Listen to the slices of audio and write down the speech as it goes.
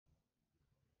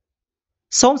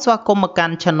សូមស្វាគមន៍មកកា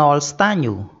ន់ Channel Star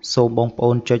New សូមបងប្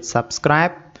អូនចុច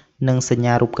Subscribe និងសញ្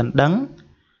ញារូបកណ្ដឹង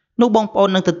នោះបងប្អូន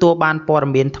នឹងទទួលបានព័ត៌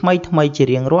មានថ្មីៗជា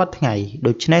រៀងរាល់ថ្ងៃ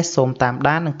ដូច្នេះសូមតាម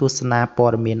ដាននិងទស្សនាព័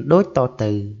ត៌មានដូចត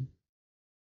ទៅ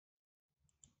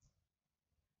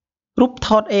រូបថ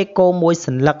តអេកូមួយស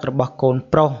ន្លឹករបស់កូន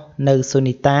ប្រុសនៅសូ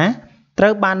នីតាត្រូ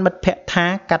វបានមិត្តភក្តិថា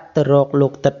កាត់ទៅរកលោ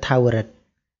កទឹកថាវរិទ្ធ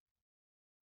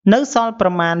នៅសល់ប្រ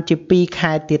មាណជា2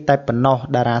ខែទៀតតែប៉ុណ្ណោះ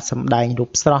តារាសម្ដែងរូ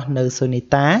បស្រស់នៅសូនី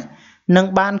តានឹង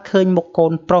បានឃើញមុខកូ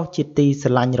នប្រុសជាទីស្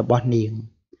រឡាញ់របស់នាង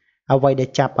អ្វីដែល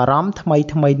ចាប់អារម្មណ៍ថ្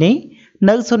មីនេះ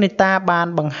នៅសូនីតាបាន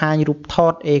បង្ហាញរូបថ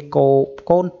តអេកូ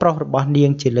កូនប្រុសរបស់នា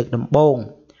ងជាលើកដំបូង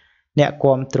អ្នក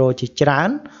គាំទ្រជាច្រើន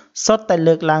សុទ្ធតែ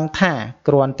លើកឡើងថា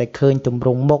គ្រាន់តែឃើញទម្រ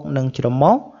ង់មុខនិងច្រ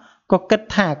មុះក៏គិត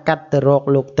ថាកាត់ទៅរក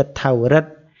លោកទឹកថាវរិទ្ធ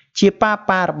ជា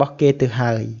ប៉ារបស់គេទៅ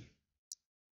ហើយ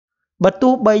បើ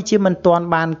ទោះបីជាមិនទាន់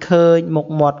បានឃើញមុខ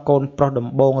មាត់កូនប្រុសដំ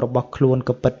បងរបស់ខ្លួន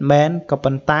ក៏ពិតមែនក៏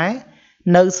ប៉ុន្តែ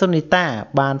នៅសូនីតា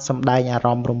បានសម្ដែងអារ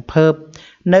ម្មណ៍រំភើប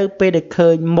នៅពេលដែលឃើ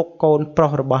ញមុខកូនប្រុ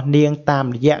សរបស់នាងតាម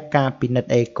រយៈការពិនិត្យ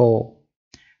អេកូ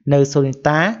នៅសូនី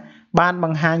តាបានប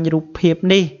ង្ហាញរូបភាព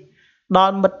នេះដ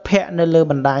ល់មិត្តភ័ក្តិនៅលើ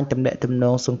បណ្ដាញទំនាក់ទំន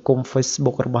ងសង្គម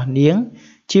Facebook របស់នាង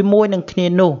ជាមួយនឹងគ្នា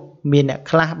នោះមានអ្នក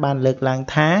ខ្លះបានលើកឡើង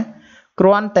ថាគ្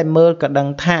រាន់តែមើលក៏ដឹ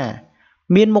ងថា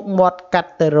មានមុខមាត់កា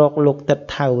ត់ទៅរកលោកទឹក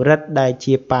ថាវរិទ្ធដែល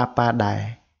ជាប៉ាដែរ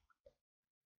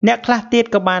អ្នកខ្លះទៀត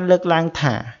ក៏បានលើកឡើង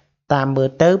ថាតាមមើល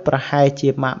ទៅប្រហែលជា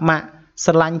ម៉ាក់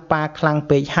ស្រឡាញ់ប៉ាខ្លាំង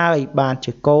ពេកហើយបាន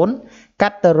ជាកូនកា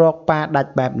ត់ទៅរកប៉ាដា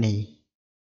ច់បែបនេះ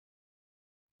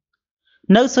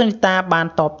នៅសូនីតាបាន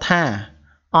តបថា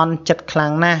អន់ចិត្តខ្លាំ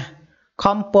ងណាស់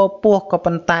ខំពោះក៏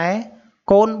ប៉ុន្តែ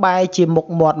កូនបែរជាមុខ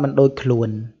មាត់មិនដូចខ្លួ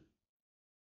ន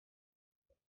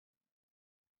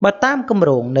បើតាមគម្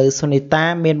រោងនៅសូនីតា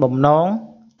មានបំណង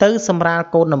ទៅសម្រាល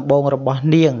កូនដំបងរបស់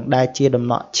នាងដែលជាដំ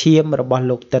ណក់ឈាមរបស់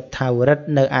លោកទឹកថាវរិទ្ធ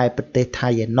នៅឯប្រទេសថៃ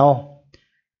ឯណោះ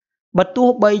បើទោះ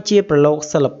បីជាប្រឡូក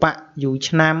សិល្បៈយូរ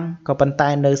ឆ្នាំក៏ប៉ុន្តែ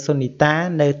នៅសូនីតា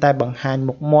នៅតែបង្ហាញ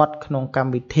មុខមាត់ក្នុងកម្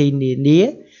មវិធីនានា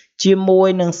ជាមួយ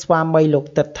នឹងស្វាមីលោក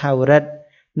ទឹកថាវរិទ្ធ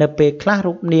នៅពេលខ្លះ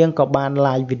រូបនាងក៏បាន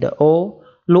live វីដេអូ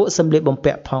លក់សម្លៀកបំ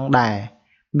ពាក់ផងដែរ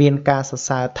មានការសរ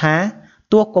សើរថា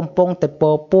ទោះកំពុងតែ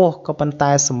ពោះក៏ប៉ុន្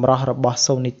តែសម្រស់របស់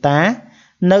សូនីតា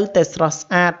នៅតែស្រស់ស្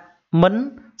អាតមិន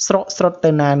ស្រកស្រត់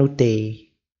ទៅណានោះទេ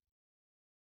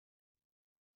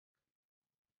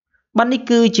បាទនេះ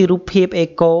គឺជារូបភាពអេ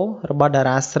កូរបស់តា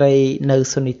រាស្រីនៅ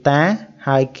សូនីតា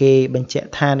ហើយគេបញ្ជាក់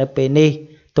ថានៅពេលនេះ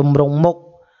ទម្រង់មុខរ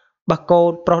បស់កូ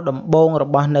នប្រុសដំបងរ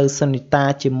បស់នៅសូនីតា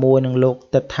ជាមួយនឹងលោក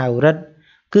ទឹកថាវរិទ្ធ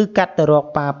គឺកាត់ទៅរក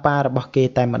ប៉ារបស់គេ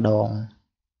តែម្ដង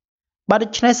បាទដូ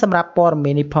ច្នេះសម្រាប់ព័ត៌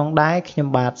មាននេះផងដែរខ្ញុំ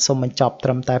បាទសូមបញ្ចប់ត្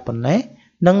រឹមតែប៉ុណ្ណេះ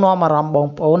នឹងនាំអារម្មណ៍បង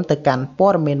ប្អូនទៅកាន់ព័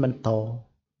ត៌មានបន្ត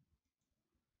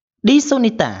ឌីសូ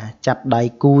នីតាចាប់ដៃ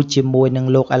គូជាមួយនឹង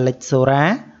លោកអាឡិចសូរ៉ា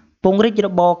ពង្រីករ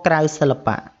បរក្រៅសិល្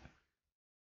បៈ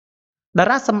តា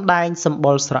រាសម្ដែងសម្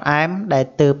បុរស្រអែមដែល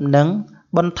ទើបនឹង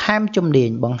បន្ថែមជំនាញ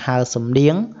បង្ហើរសំនៀ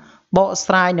ងបក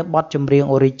ស្រាយនៅបទចម្រៀង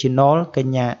Original ក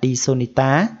ញ្ញាឌីសូនី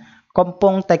តាកំពុ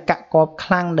ងតែកាក់កបខ្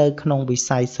លាំងនៅក្នុងវិ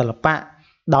ស័យសិល្បៈ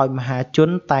ដោយមហាជន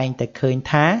តែងតែឃើញ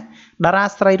ថាតារា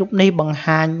ស្រីរូបនេះបង្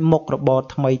ហាញមុខរបរ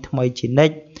ថ្មីជានិ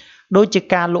ច្ចដូចជា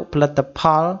ការលក់ផលិតផ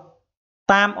ល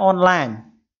តាមអនឡាញ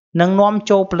និងនាំ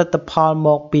ចូលផលិតផលម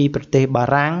កពីប្រទេសបា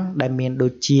រាំងដែលមានដូ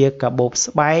ចជាកាបូប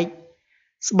ស្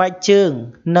បែកជើង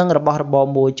និងរបស់របរ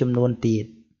មួយចំនួនទៀត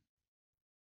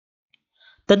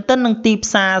ទន្ទឹមនឹងទីផ្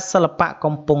សារសិល្បៈ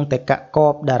កំពុងតែកាក់ក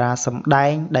បតារាសម្ដែ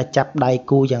ងដែលចាប់ដៃ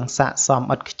គូយ៉ាងស័ក្តិសម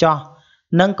ឥតខ្ចោះ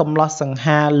និងកំឡោះសង្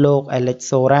ហាលោកអាឡិច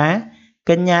សូរ៉ា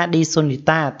កញ្ញាឌីសូនី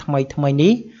តាថ្មី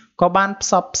នេះក៏បានផ្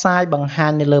សព្វផ្សាយបង្ហា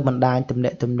ញនៅលើបណ្ដាញទំនា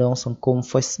ក់ទំនងសង្គម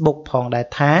Facebook ផងដែរ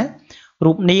ថា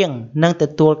រូបនាងនឹងទ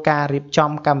ទួលការរៀបចំ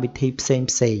កម្មវិធីផ្សេង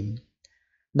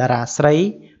តារាស្រី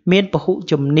មានពហុ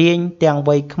ជំនាញទាំង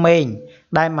វ័យក្មេង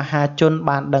ដែលមហាជន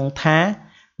បានដឹងថា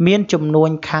មានចំនួន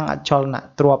ខាងអចលន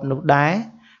ទ្រព្យនោះដែរ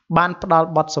បានផ្ដល់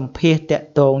បទសម្ភាសន៍តាក់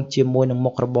ទងជាមួយនឹង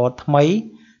មុខរបរថ្មី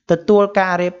ទទួលកា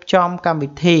ររៀបចំកម្មវិ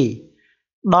ធី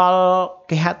ដល់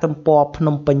គេហទំព័រភ្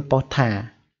នំពេញប៉ុស្តិ៍ថា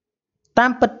តា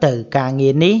មពិតទៅការងា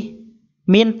រនេះ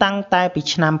មានតាំងតែពី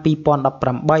ឆ្នាំ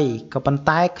2018ក៏ប៉ុន្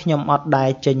តែខ្ញុំអត់ដែល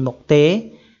ចេញមុខទេ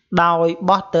ដោយ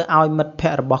បោះទៅឲ្យមិត្តភ័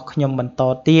ក្តិរបស់ខ្ញុំបន្ត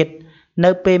ទៀតនៅ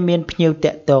ពេលមានភ្ញៀវ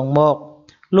តាក់ទងមក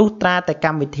លុះត្រាតែក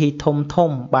ម្មវិធីធំ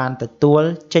បានទទួល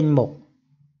ចេញមុខ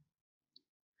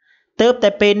ទើបតែ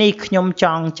ពេលនេះខ្ញុំច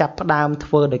ង់ចាប់ផ្ដើមធ្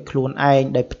វើដោយខ្លួនឯង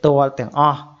ដោយផ្ទាល់ទាំងអ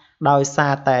ស់ដោយសា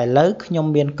រតែឥឡូវខ្ញុំ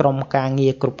មានក្រុមការងា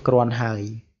រគ្រប់គ្រាន់ហើយ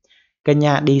កញ្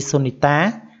ញាឌីសូនីតា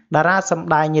តារាសម្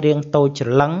ដែងរាងតូចច្រ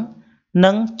ឡឹង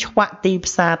និងឆ្វាក់ទី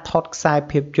ផ្សារថតខ្សែ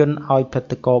ភាពយន្តឲ្យផលិ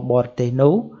តករបរទេស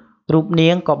នោះរូបនា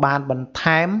ងក៏បានបន្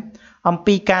ថែម អំ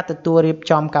ពីការទទួលរៀប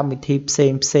ចំកម្មវិធីផ្សេ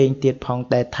ងទៀតផង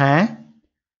ដែរថា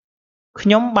ខ្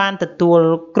ញុំបានទទួល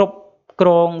គ្រប់គ្រ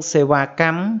ងសេវាក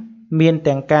ម្មមាន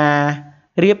ទាំងការ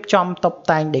រៀបចំតុប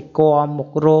តែងដេគ័រមុខ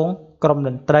រោងក្រុមត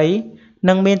ន្ត្រី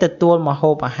និងមានទទួលម្ហូ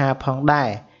បអាហារផងដែរ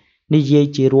និយាយ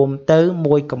ជារួមទៅ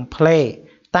មួយកំភ្លេ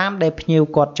តាមដែលភ្ញៀវ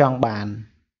គាត់ចង់បាន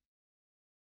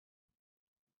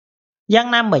យ៉ាង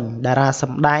ណាមិញតារាស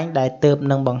ម្ដែងដែលទើប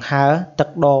នឹងបង្ហើរទឹក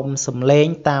ដមសម្លេង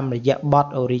តាមរយៈបទ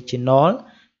Original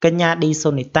កញ្ញាឌី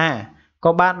សូនីតា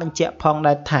ក៏បានបញ្ជាក់ផង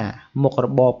ដែរថាមុខរ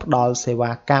បរផ្ដល់សេ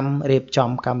វាកម្មរៀបចំ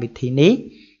កម្មវិធីនេះ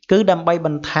គឺដើម្បីប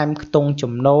ន្ថែមខ្ទង់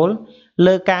ចំណូល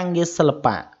លើការងារសិល្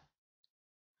បៈ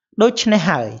ដូច្នេះ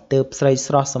ហើយទើបស្រី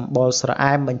ស្រស់សម្បុរស្រ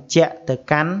អែមបញ្ជាក់ទៅ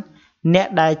កាន់អ្នក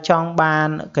ដែលចង់បាន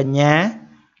កញ្ញា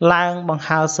ឡើងបង្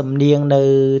ហើរសំនៀងនៅ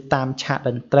តាមឆាកត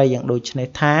ន្ត្រីយ៉ាងដូចនេះ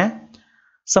ថា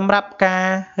សម្រាប់ការ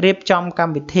រៀបចំក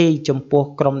ម្មវិធីចំពោះ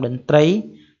ក្រុមតន្ត្រី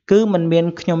គឺមិនមាន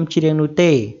ខ្ញុំច្រៀងនោះ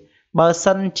ទេបើ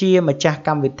សិនជាម្ចាស់ក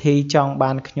ម្មវិធីចង់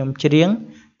បានខ្ញុំច្រៀង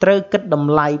ត្រូវគិតត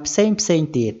ម្លៃផ្សេង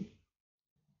ទៀត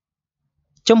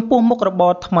ចំពោះមុខរប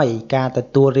រថ្មីការទ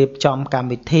ទួលរៀបចំកម្ម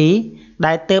វិធី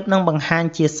ដែលទើបនឹងបង្ហាញ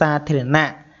ជាសាធារណៈ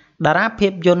តារាភា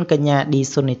ពយន្តកញ្ញាឌី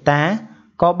សូនីតា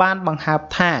ក៏បានបង្ហើប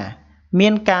ថាមា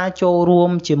នការចូលរួ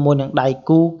មជាមួយនឹងដៃ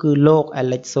គូគឺលោកអា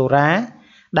ឡិចសូរ៉ា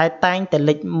ដែលតែងតែ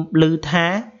លេចឮថា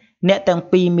អ្នកទាំង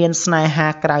ពីរមានស្នេហា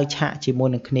ក្រៅឆាកជាមួយ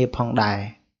នឹងគ្នាផងដែរ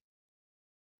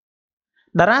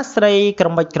តារាស្រីក្រ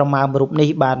មិចក្រមើមរូបនេះ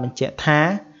បានបញ្ជាក់ថា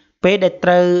ពេលដែល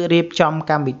ត្រូវរៀបចំ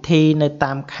កម្មវិធីនៅ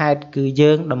តាមខេត្តគឺ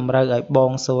យើងតម្រូវឲ្យប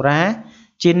ងសូរ៉ា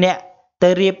ជាអ្នកទៅ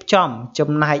រៀបចំចំ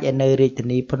ណែកឯនៅរាជធា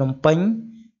នីភ្នំពេញ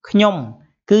ខ្ញុំ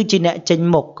គឺជាអ្នកចេញ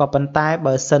មុខក៏ប៉ុន្តែ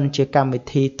បើសិនជាកម្មវិ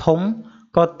ធីធំ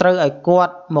ក៏ត្រូវឲ្យគា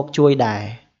ត់មកជួយដែរ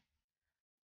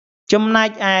ចំណែក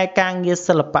ឯការងារ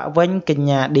សិល្បៈវិញកញ្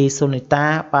ញាឌីសូនីតា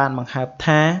បានបង្ហើប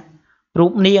ថារូ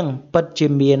បនាងពិតជា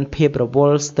មានភាពរវ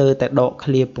ល់ស្ទើរតែដក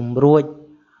ឃ្លាពុំរួច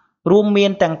រួមមា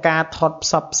នទាំងការថតផ្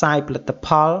សព្វផ្សាយផលិតផ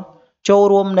លចូល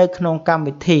រួមនៅក្នុងកម្ម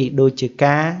វិធីដូចជា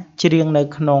ការច្រៀងនៅ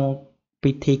ក្នុង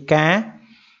ពិធីការ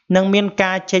និងមាន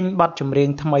ការចេញបទចម្រៀង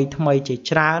ថ្មីជា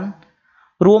ច្រើន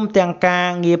រួមទាំងការ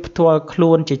ងារផ្ទាល់ខ្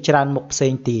លួនជាច្រើនមុខផ្សេ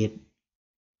ងទៀត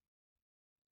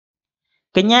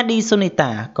កញ្ញាឌីសូនី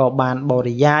តាក៏បានប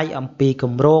រិយាយអំពីគ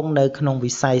ម្រោងនៅក្នុង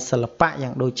វិស័យសិល្បៈយ៉ា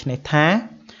ងដូចនេះថា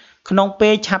ក្នុងពេ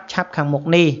លឆាប់ខាងមុខ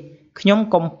នេះខ្ញុំ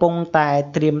កំពុងតែ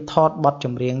ត្រៀមថតបទច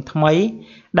ម្រៀងថ្មី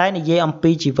ដែលនិយាយអំ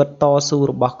ពីជីវិតតស៊ូ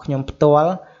របស់ខ្ញុំផ្ទាល់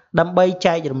ដើម្បី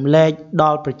ចែករំលែកដ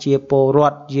ល់ប្រជាពលរ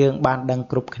ដ្ឋយើងបានដឹង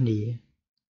គ្រប់គ្នា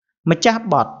ម្ចាស់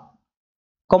បទ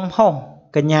កំហុស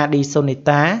កញ្ញាឌីសូនី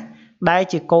តាដែល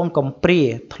ជាកូនកំព្រា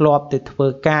ធ្លាប់ទៅធ្វើ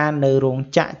ការនៅរោង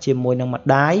ចក្រជាមួយនឹងម្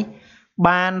ដាយ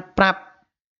បានប្រាប់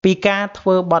ពីការធ្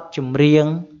វើបទចម្រៀង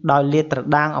ដោយលាតត្រ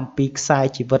ដាងអំពីខ្សែ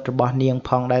ជីវិតរបស់នាងផ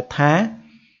ងដែរថា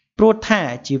ព្រោះថា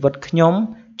ជីវិតខ្ញុំ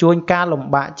ជួញការលំ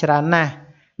បាកច្រើនណាស់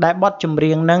ដែលបទចម្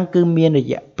រៀងហ្នឹងគឺមានរ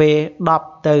យៈពេល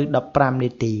10ទៅ15នា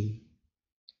ទី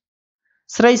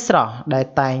ស្រីស្រស់ដែល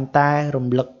តែងតែរំ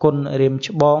លឹកគុណរៀម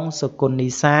ច្បងសុគន្ធនី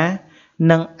សា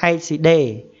និងឯកស៊ីដេ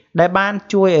ដែលបាន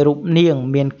ជួយឲ្យរូបនាង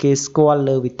មានគេស្គាល់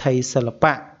លើវិថីសិល្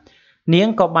បៈនាង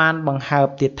ក៏បានបង្ហើប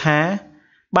ទៀតថា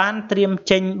បានត្រៀម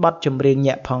ចេញបទចម្រៀង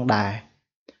ញាក់ផងដែរ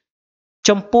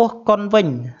ចំពោះកុនវិញ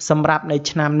សម្រាប់នៅ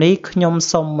ឆ្នាំនេះខ្ញុំ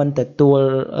សូមមិនទទួល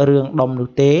រឿងដុំនោះ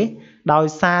ទេដោយ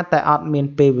សារតែអត់មាន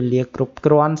ពេលវេលាគ្រប់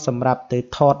គ្រាន់សម្រាប់ទៅ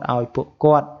ថតឲ្យពួក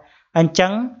គាត់អញ្ចឹ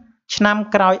ងឆ្នាំ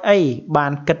ក្រោយអីបា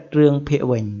នគិតរឿងភាគ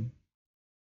វិញ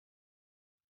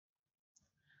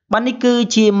បាទនេះគឺ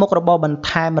ជាមុខរបរបន្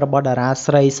ថែមរបស់តារា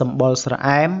ស្រីសម្បុរស្រ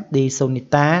អែមឌីសូនី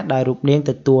តាដែលរូបនាង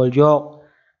ទទួលយក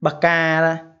បកា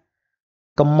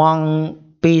កំង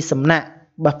ពីសំណាក់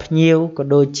បះភ្ញៀវក៏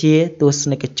ដូចជាទស្ស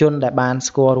និកជនដែលបាន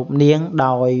ស្គាល់រូបនាង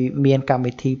ដោយមានកម្ម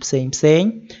វិធីផ្សេង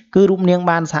គឺរូបនាង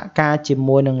បានសហការជា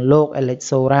មួយនឹងលោកអាឡិច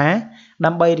សូរ៉ា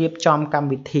ដើម្បីរៀបចំកម្ម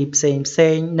វិធីផ្សេ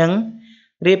ងនិង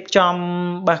រៀបចំ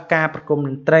បះការប្រគំត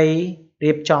ន្ត្រី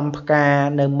រៀបចំផ្កា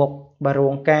នៅមុខបារោ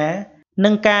ងការនិ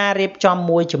ងការរៀបចំ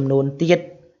មួយចំនួនទៀត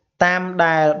តាម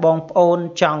ដែលបងប្អូន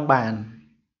ចង់បាន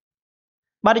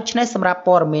បាទដូច្នេះសម្រាប់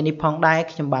ព័ត៌មាននេះផងដែរ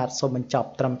ខ្ញុំបាទសូមបញ្ចប់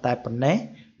ត្រឹមតែប៉ុណ្ណេះ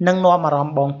នឹងនាំអារម្ម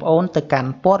ណ៍បងប្អូនទៅកា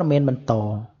ន់ព័ត៌មានបន្ត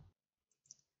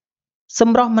ស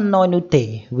ម្រាប់មិនណយនោះទេ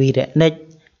វីរនិច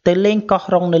ទៅលេងកោះ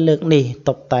រ៉ុងនៅលើកនេះ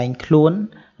តុបតែងខ្លួន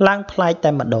ឡើងប្លែក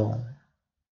តែម្ដង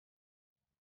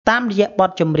តាមរយៈបទ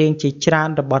ចម្រៀងជាច្រើន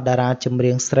របស់តារាចម្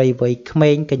រៀងស្រីវ័យក្មេ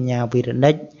ងកញ្ញាវីរ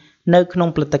និចនៅក្នុង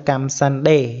ផលិតកម្ម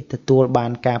Sunday ទទួលបា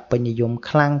នការពេញនិយម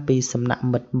ខ្លាំងពីសំណាក់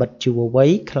មិត្តយុវវ័យ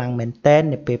ខ្លាំងមែនទែន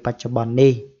នៅពេលបច្ចុប្បន្ន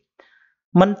នេះ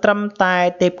មិនត្រឹមតែ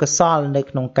ទេពកោសល្យនៅ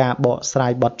ក្នុងការបកស្រា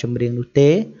យបទចម្រៀងនោះទេ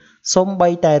សូម្បី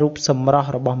តែរូបសម្រស់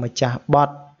របស់ម្ចាស់បទ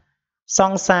ស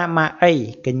ង្សារម៉ាអី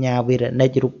កញ្ញាវីរនិ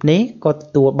ចរូបនេះក៏ទ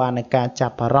ទួលបានការចា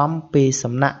ប់អារម្មណ៍ពី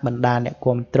សំណាក់បណ្ដាអ្នក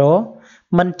គាំទ្រ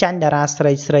មិនចាញ់តារាស្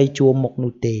រីជួរមុខ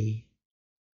នោះទេ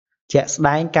ជាក់ស្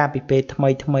ដែងការពីពេលថ្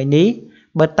មីនេះ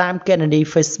បើតាមគណនី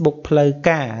Facebook ផ្លូវ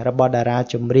ការរបស់តារា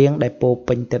ចម្រៀងដែលពោ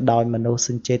ពេញទៅដោយមនោស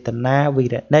ញ្ចេតនាវី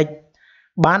រនិច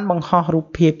បានបង្ហោះរូប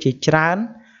ភាពជាច្រើន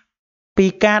ពី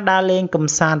ការដើរលេងក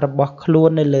ម្សាន្តរបស់ខ្លួន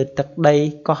នៅលើទឹកដី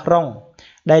កោះរ៉ុង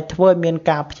ដែលធ្វើឲ្យមាន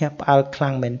ការភ្ញាក់ផ្អើលខ្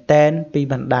លាំងមែនទែនពី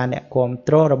បណ្ដាអ្នកគាំ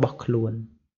ទ្ររបស់ខ្លួន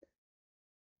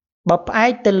បើផ្អែ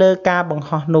កទៅលើការបង្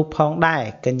ហោះនោះផងដែរ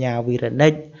កញ្ញាវីរនិ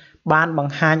ចបានប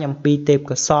ង្ហាញអំពីទេព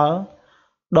កោសល្យ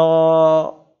ដ៏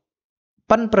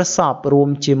ប៉ិនប្រសប់រួម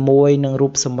ជាមួយនឹងរូ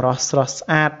បសម្រស់ស្រស់ស្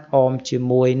អាតអមជា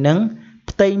មួយនឹង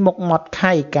ផ្ទៃមុខមាត់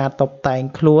ខៃការតុបតែង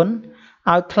ខ្លួន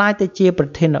ឲ្យคล้ายទៅជាប្រ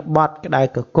ធានបទក្តៅ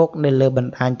កគុកនៅលើប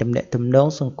ណ្ដាញទំនាក់ទំនង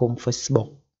សង្គម Facebook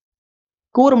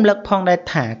គួររំលឹកផងដែរ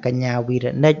ថាកញ្ញាវីរ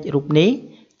និចរូបនេះ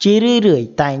ជារឿយៗ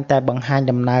តែងតែបង្ហាញ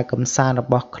ដំណើរកម្សាន្តរ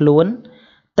បស់ខ្លួន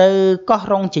ទៅកោះ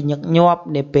រ៉ុងជាញឹកញាប់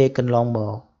នាពេលកន្លងម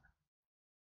ក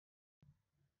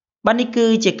បាទនេះគឺ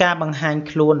ជាការបង្ហាញ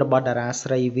ខ្លួនរបស់តារាស្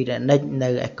រីវីរនិចនៅ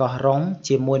ឯកោះរ៉ុង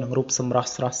ជាមួយនឹងរូបសម្រស់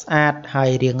ស្រស់ស្អាតហើយ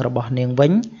រាងរបស់នាងវិ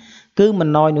ញគឺមិន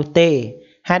ណយនោះទេ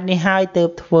ហេតុនេះហើយទើប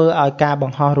ធ្វើឲ្យការប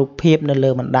ង្ហោះរូបភាពនៅលើ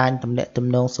បណ្ដាញទំនាក់ទំ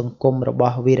នងសង្គមរប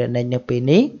ស់វីរនិចនៅពេល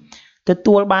នេះទ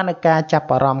ទួលបានការចាប់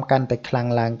អារម្មណ៍កាន់តែខ្លាំង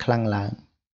ឡើង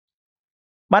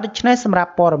បាទដូច្នេះសម្រា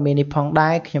ប់ព័ត៌មាននេះផង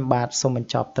ដែរខ្ញុំបាទសូមបញ្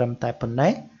ចប់ត្រឹមតែប៉ុណ្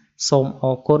ណេះសូមអ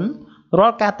រគុណរា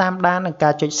ល់ការតាមដាននិងកា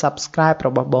រចុច Subscribe រ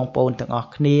បស់បងប្អូនទាំងអស់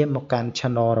គ្នាមកកាន់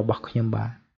Channel របស់ខ្ញុំបាទ